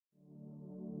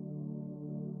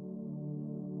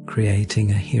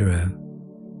creating a hero.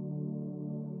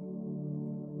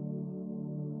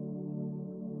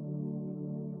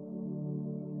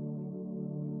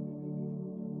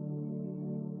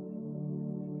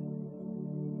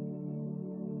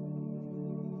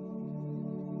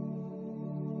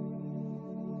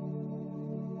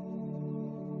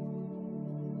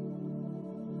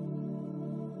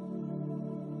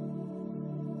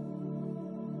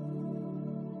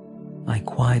 I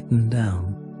quieten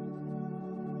down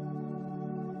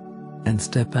and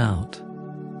step out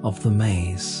of the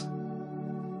maze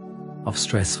of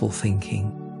stressful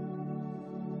thinking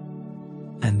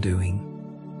and doing.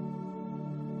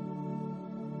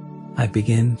 I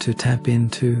begin to tap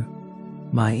into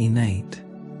my innate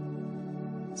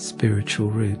spiritual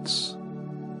roots,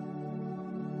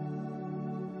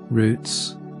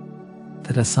 roots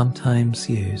that are sometimes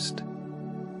used,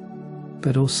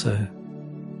 but also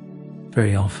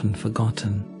very often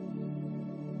forgotten,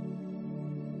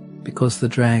 because the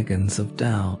dragons of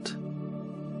doubt,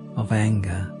 of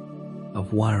anger,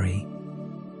 of worry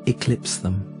eclipse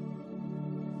them.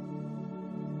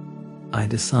 I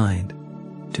decide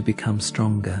to become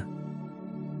stronger.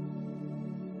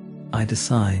 I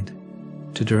decide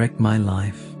to direct my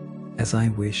life as I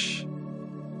wish.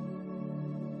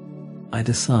 I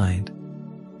decide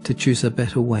to choose a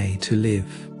better way to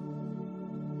live.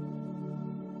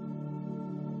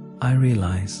 I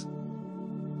realize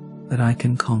that I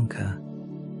can conquer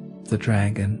the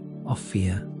dragon of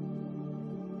fear,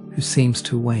 who seems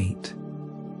to wait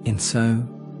in so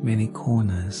many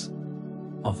corners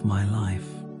of my life.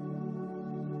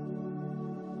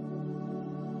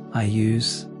 I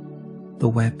use the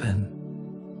weapon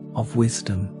of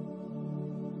wisdom,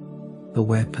 the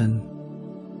weapon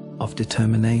of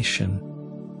determination.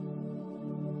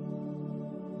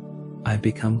 I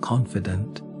become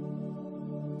confident,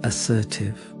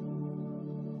 assertive,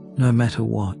 no matter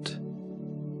what,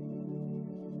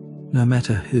 no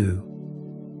matter who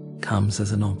comes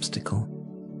as an obstacle.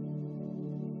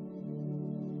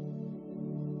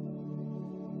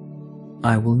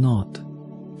 I will not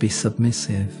be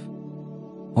submissive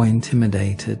or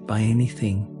intimidated by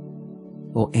anything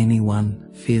or anyone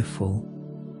fearful,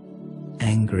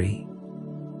 angry,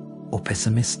 or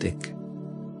pessimistic.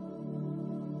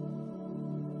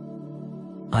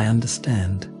 I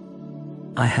understand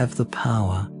I have the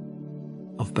power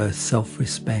of both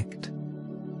self-respect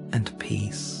and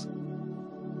peace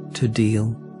to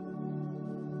deal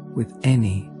with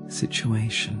any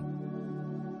situation,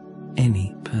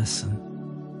 any person.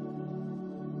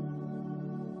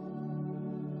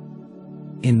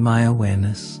 In my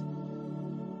awareness,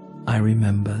 I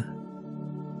remember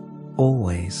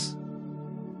always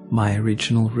my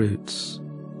original roots,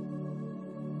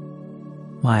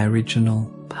 my original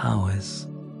powers.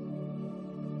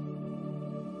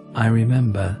 I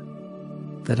remember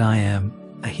that I am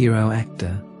a hero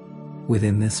actor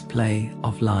within this play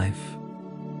of life.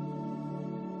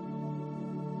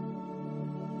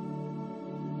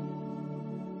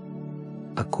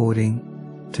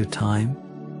 According to time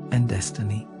and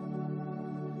destiny,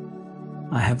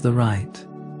 I have the right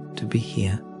to be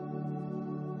here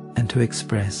and to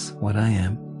express what I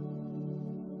am.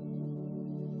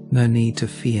 No need to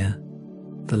fear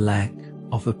the lack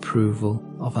of approval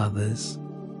of others.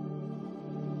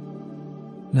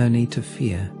 No need to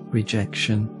fear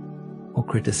rejection or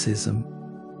criticism.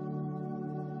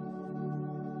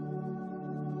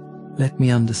 Let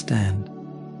me understand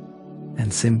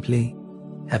and simply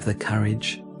have the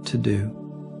courage to do.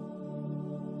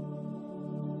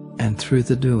 And through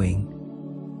the doing,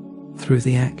 through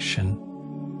the action,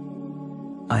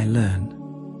 I learn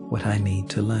what I need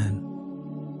to learn.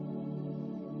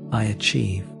 I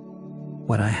achieve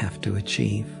what I have to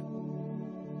achieve.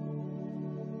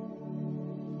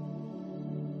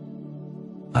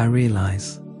 I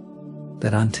realize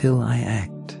that until I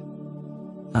act,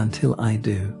 until I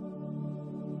do,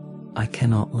 I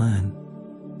cannot learn.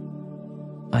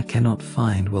 I cannot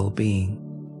find well-being.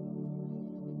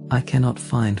 I cannot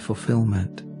find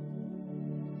fulfillment.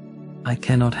 I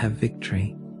cannot have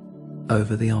victory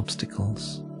over the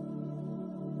obstacles.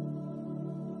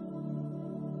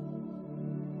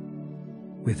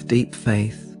 With deep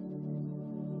faith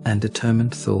and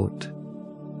determined thought,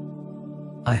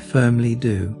 I firmly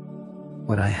do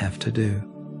what I have to do.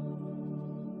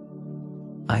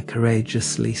 I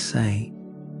courageously say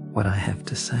what I have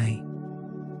to say.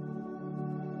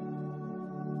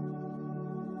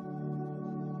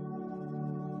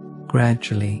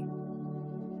 Gradually,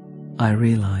 I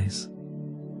realize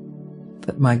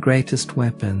that my greatest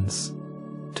weapons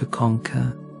to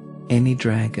conquer any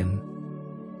dragon,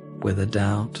 whether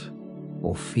doubt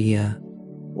or fear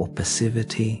or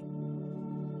passivity,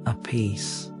 a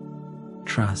peace,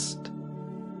 trust,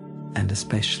 and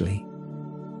especially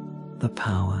the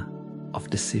power of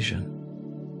decision.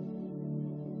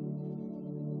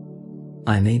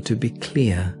 I need to be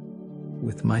clear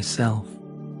with myself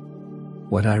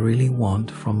what I really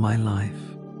want from my life.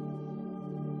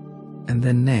 And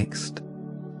then next,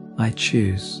 I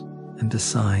choose and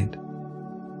decide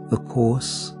the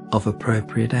course of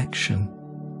appropriate action,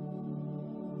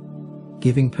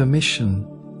 giving permission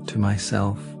to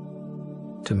myself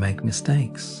to make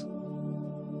mistakes,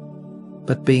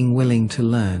 but being willing to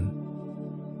learn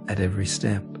at every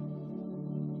step.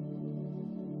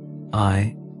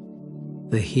 I,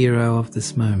 the hero of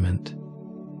this moment,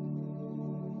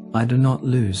 I do not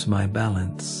lose my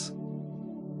balance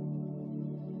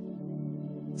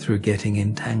through getting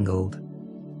entangled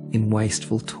in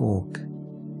wasteful talk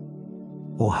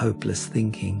or hopeless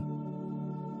thinking.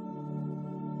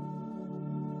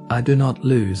 I do not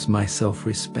lose my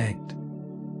self-respect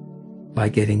by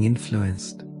getting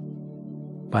influenced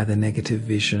by the negative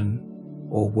vision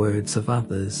or words of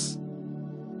others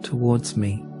towards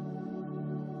me.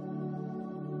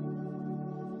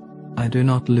 I do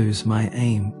not lose my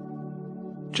aim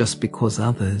just because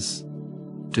others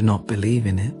do not believe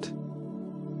in it,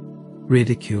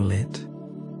 ridicule it.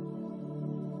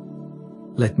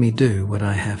 Let me do what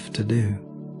I have to do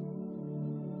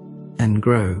and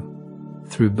grow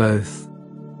through both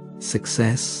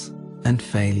success and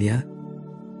failure,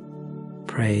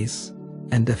 praise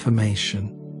and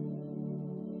affirmation.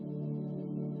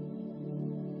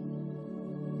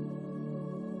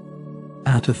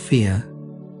 Out of fear,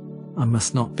 I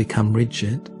must not become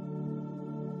rigid.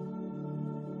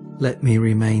 Let me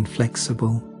remain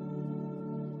flexible,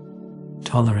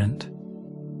 tolerant,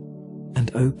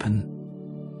 and open.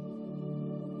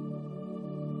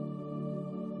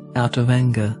 Out of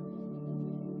anger,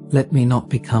 let me not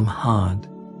become hard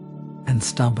and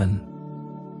stubborn,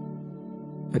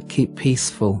 but keep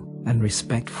peaceful and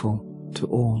respectful to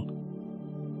all.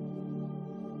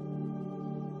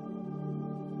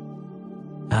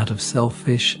 Out of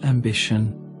selfish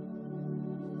ambition,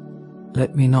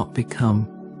 let me not become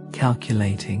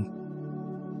calculating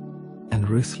and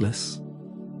ruthless,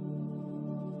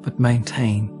 but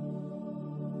maintain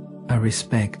a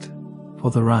respect for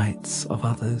the rights of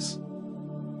others.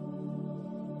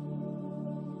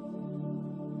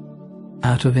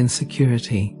 Out of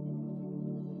insecurity,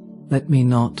 let me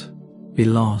not be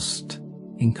lost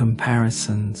in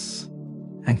comparisons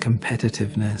and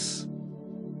competitiveness,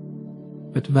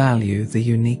 but value the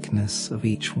uniqueness of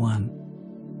each one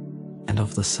and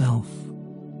of the self.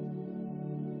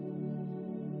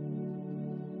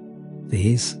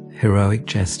 These heroic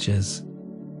gestures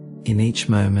in each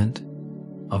moment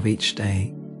of each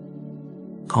day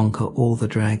conquer all the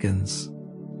dragons.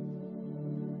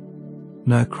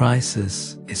 No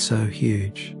crisis is so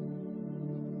huge,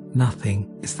 nothing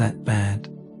is that bad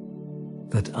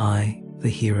that I, the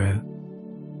hero,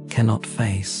 cannot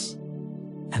face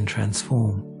and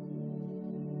transform.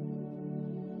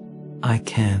 I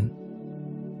can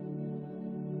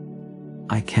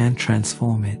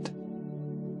transform it.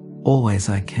 Always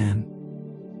I can.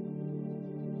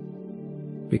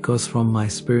 Because from my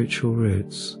spiritual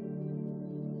roots,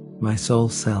 my soul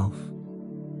self,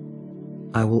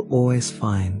 I will always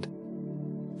find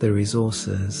the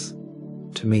resources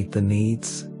to meet the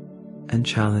needs and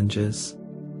challenges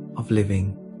of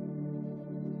living.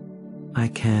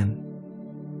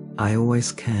 I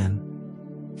always can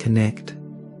connect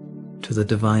to the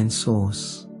divine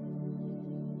source,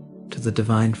 to the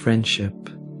divine friendship.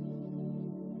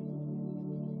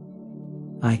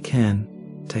 I can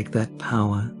take that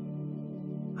power,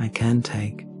 I can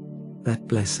take that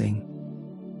blessing,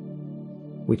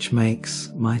 which makes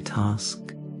my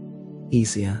task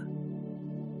easier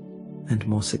and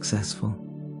more successful.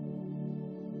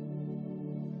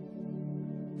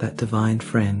 That divine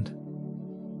friend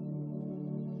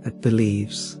that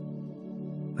believes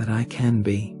that I can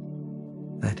be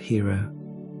that hero,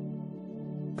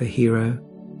 the hero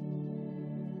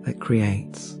that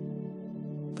creates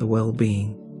the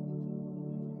well-being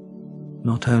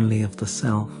not only of the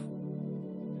self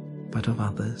but of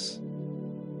others.